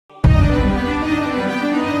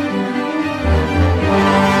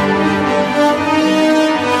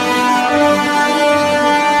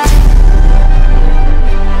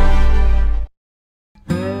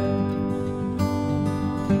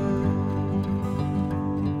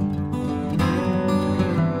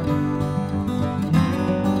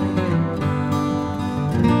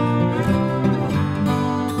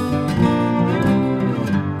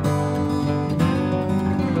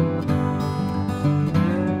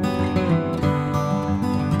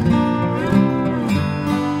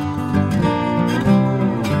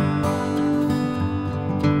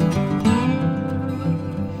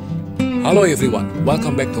Hello everyone,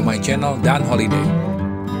 welcome back to my channel Dan Holiday.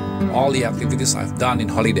 All the activities I've done in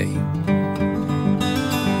holiday.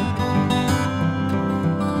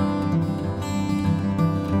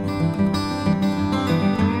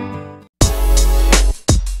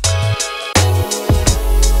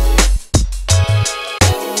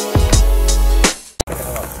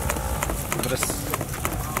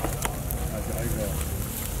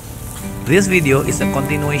 This video is a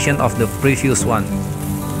continuation of the previous one.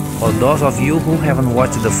 For those of you who haven't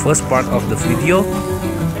watched the first part of the video,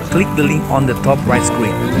 click the link on the top right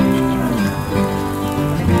screen.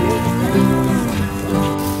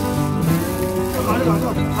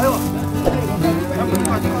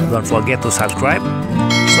 Don't forget to subscribe,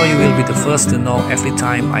 so you will be the first to know every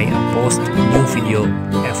time I post a new video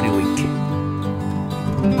every week.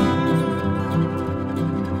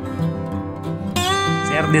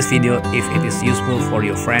 Share this video if it is useful for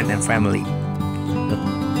your friend and family.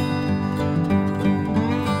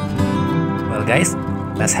 Well guys,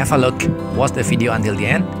 let's have a look. Watch the video until the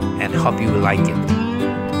end and hope you will like it.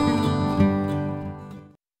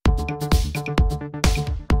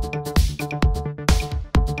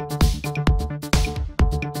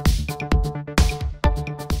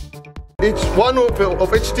 Each one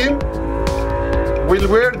of each team will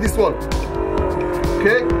wear this one.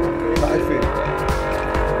 Okay?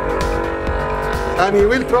 And he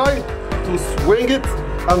will try to swing it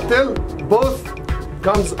until both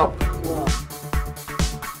comes up.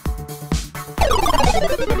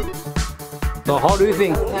 So how do you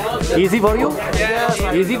think? Easy for you? Yes.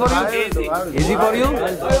 Easy for you? Easy for you?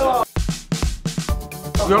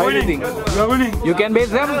 You are winning. You are winning. You can beat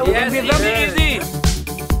them? You can beat them? Easy.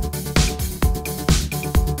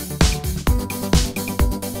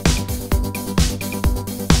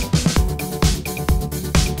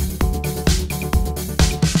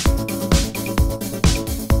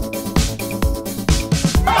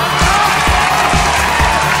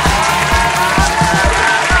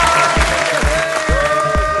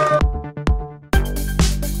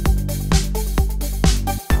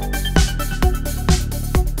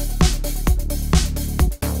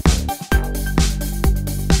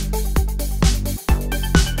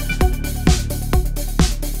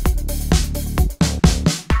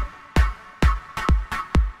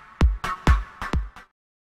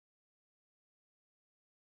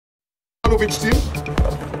 Of each team,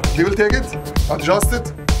 they will take it, adjust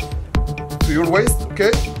it to your waist,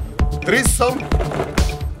 okay? There is some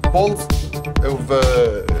balls of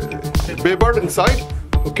paper inside,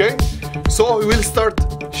 okay? So we will start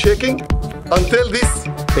shaking until this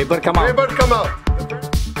Paper come out.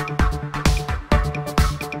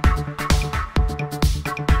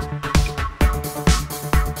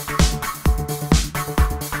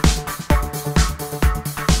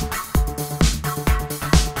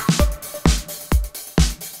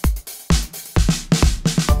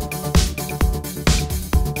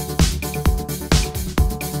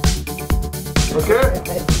 Okay?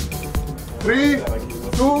 3,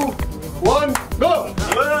 2, 1, go!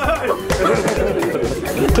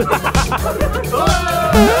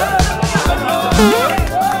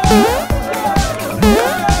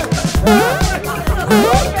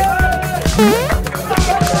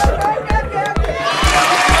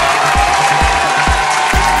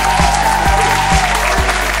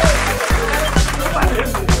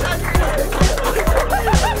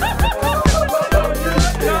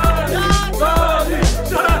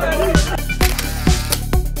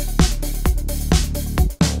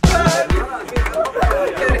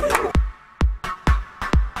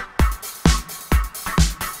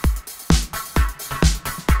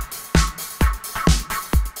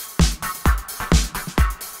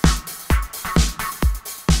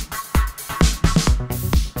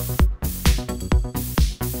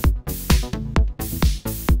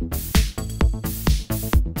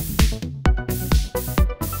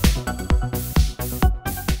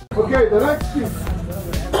 Okay, the next is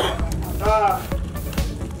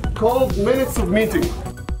called minutes of meeting.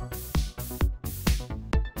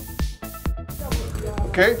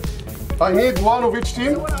 Okay, I need one of each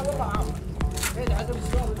team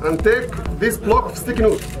and take this block of sticky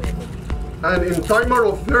note, and in timer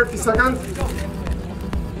of 30 seconds,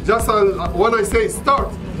 just when I say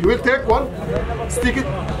start, you will take one, stick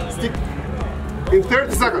in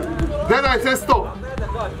 30 seconds. Then I say stop.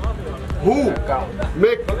 Who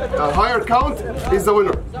make a higher count is the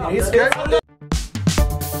winner. Okay?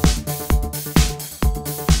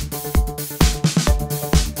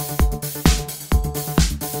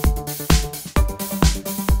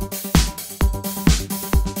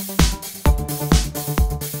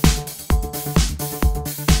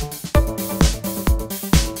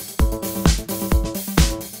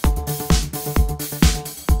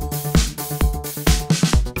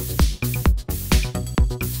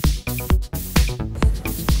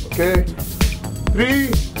 Okay.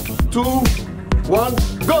 3, 2, 1,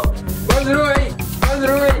 go!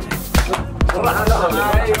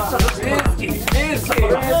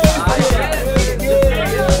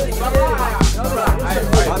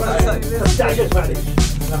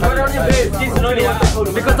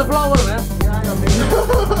 Because the flower, man.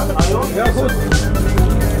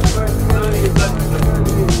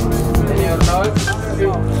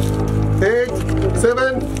 8,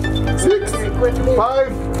 7, 6,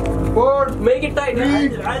 5, 4, Make it tight. 3,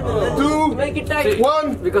 2, Make it tight.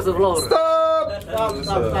 1. Because of flower. Stop!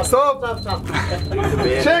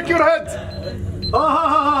 Shake your head!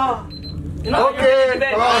 Okay!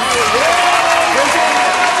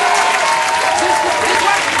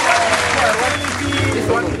 This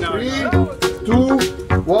one. 3, 2,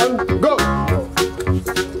 1, go!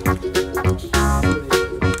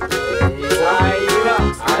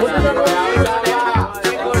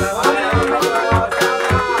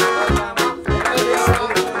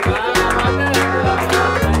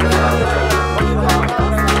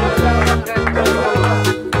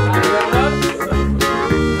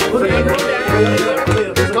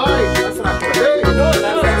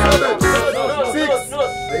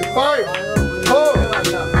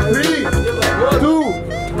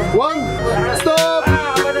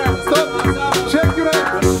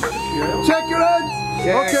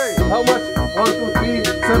 Okay, how much? 1, 2, 3,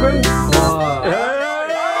 7.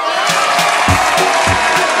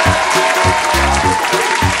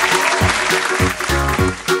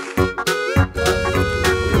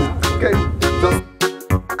 Okay, just.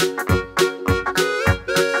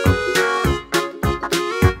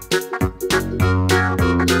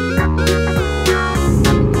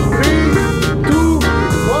 3, 2,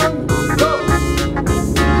 1, go!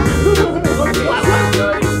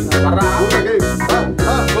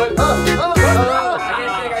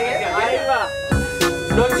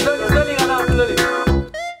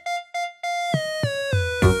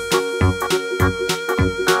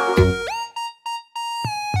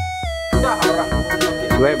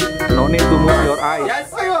 Web, no need to move your eyes.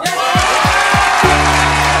 Yes.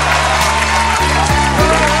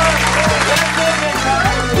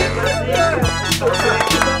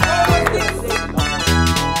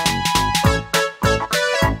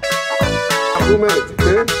 2 minutes,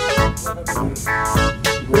 okay?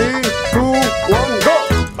 3, 2, 1, go!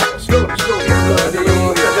 Slow.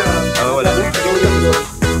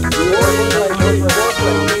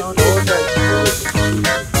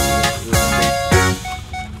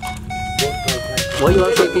 Why you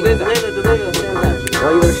are shaking?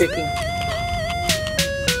 Why you are shaking?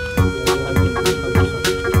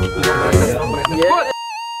 Yeah.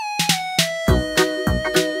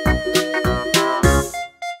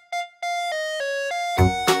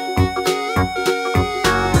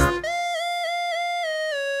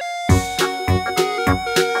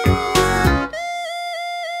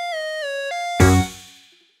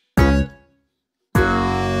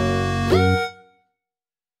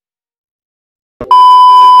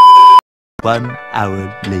 One hour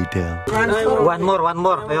later. One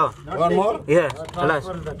more. Ayo. One more? Yeah. Last.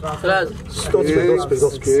 Okay.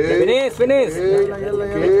 Finish.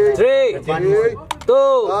 3,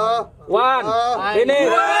 2, 1.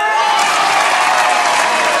 Finish.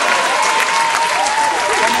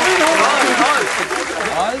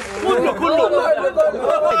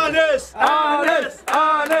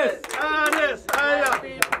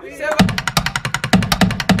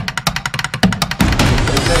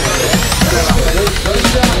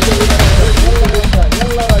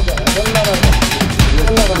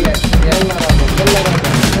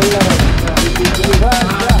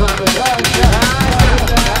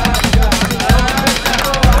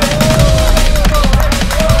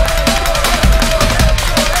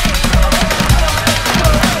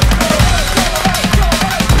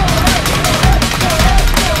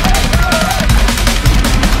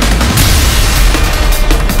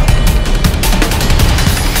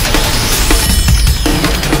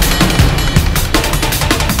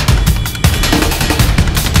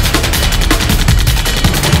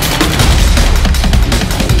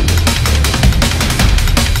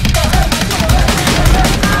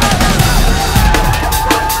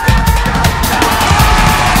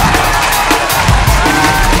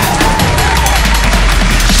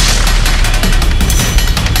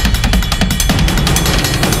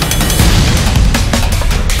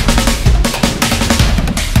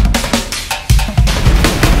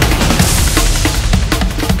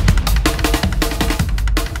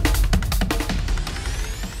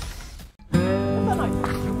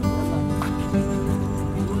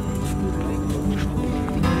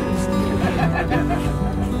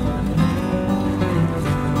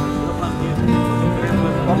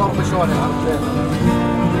 أول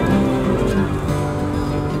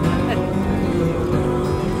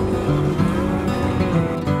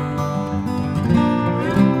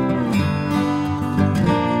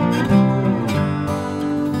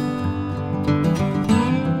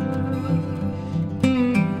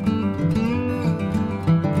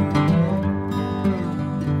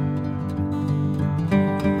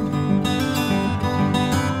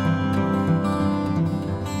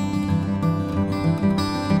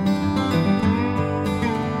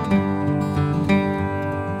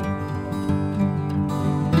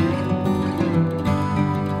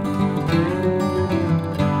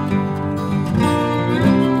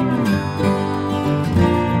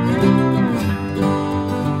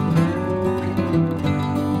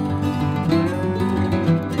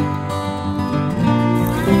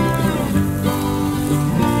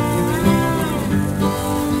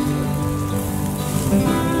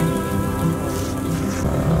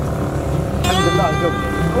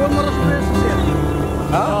مرة شفنا ايش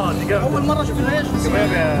يصير. أول مرة شفنا ايش يصير.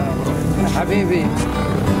 حبيبي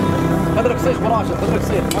خذ ركسيش براشد، خذ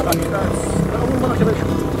ركسيش. أول مرة كذا اشوف.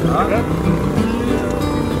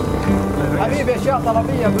 حبيبي أشياء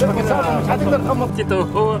طلبية بلغة سابقة مش حتقدر تخمط كده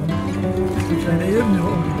هو. عشان يبني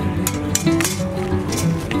هو.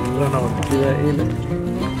 الله ينور. يا إله.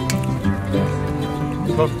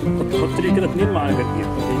 حط لي كده 2 معلقة كتير.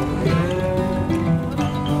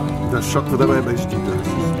 ده الشق ده بقى يبقى جديد ده.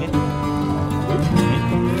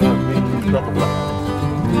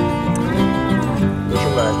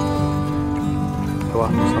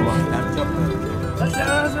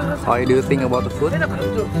 How do you think about the food?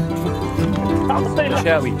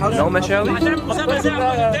 مشاوي. No مشاوي. عشان المسابقة زي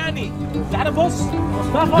تاني. تعال بص،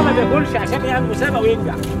 مصطفى ما بياكلش عشان يعمل مسابقة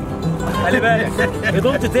وينجح. خلي بالك.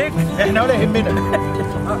 بدون تيك. احنا ولا يهمنا.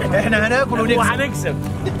 احنا هناكل ونكسب. وهنكسب.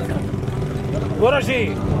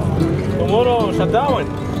 ورجي. اموره شت داون.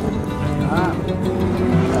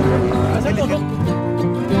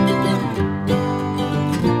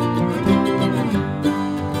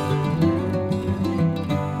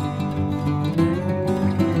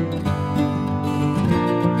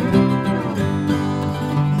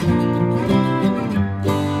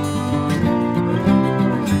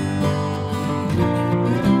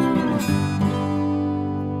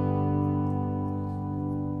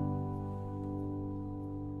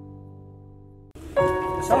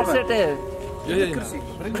 كرسي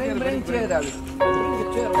برين تشير هذا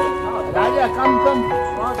عليها كم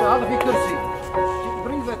هذا في كرسي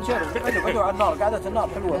برين ذا تشير قعدوا على النار قعدة النار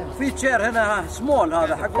حلوة في تشير هنا سمول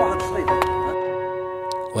هذا حق واحد صغير.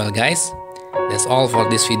 Well guys, that's all for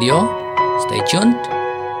this video. Stay tuned.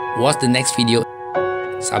 Watch the next video.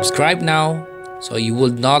 Subscribe now so you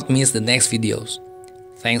will not miss the next videos.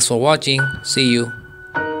 Thanks for watching. See you.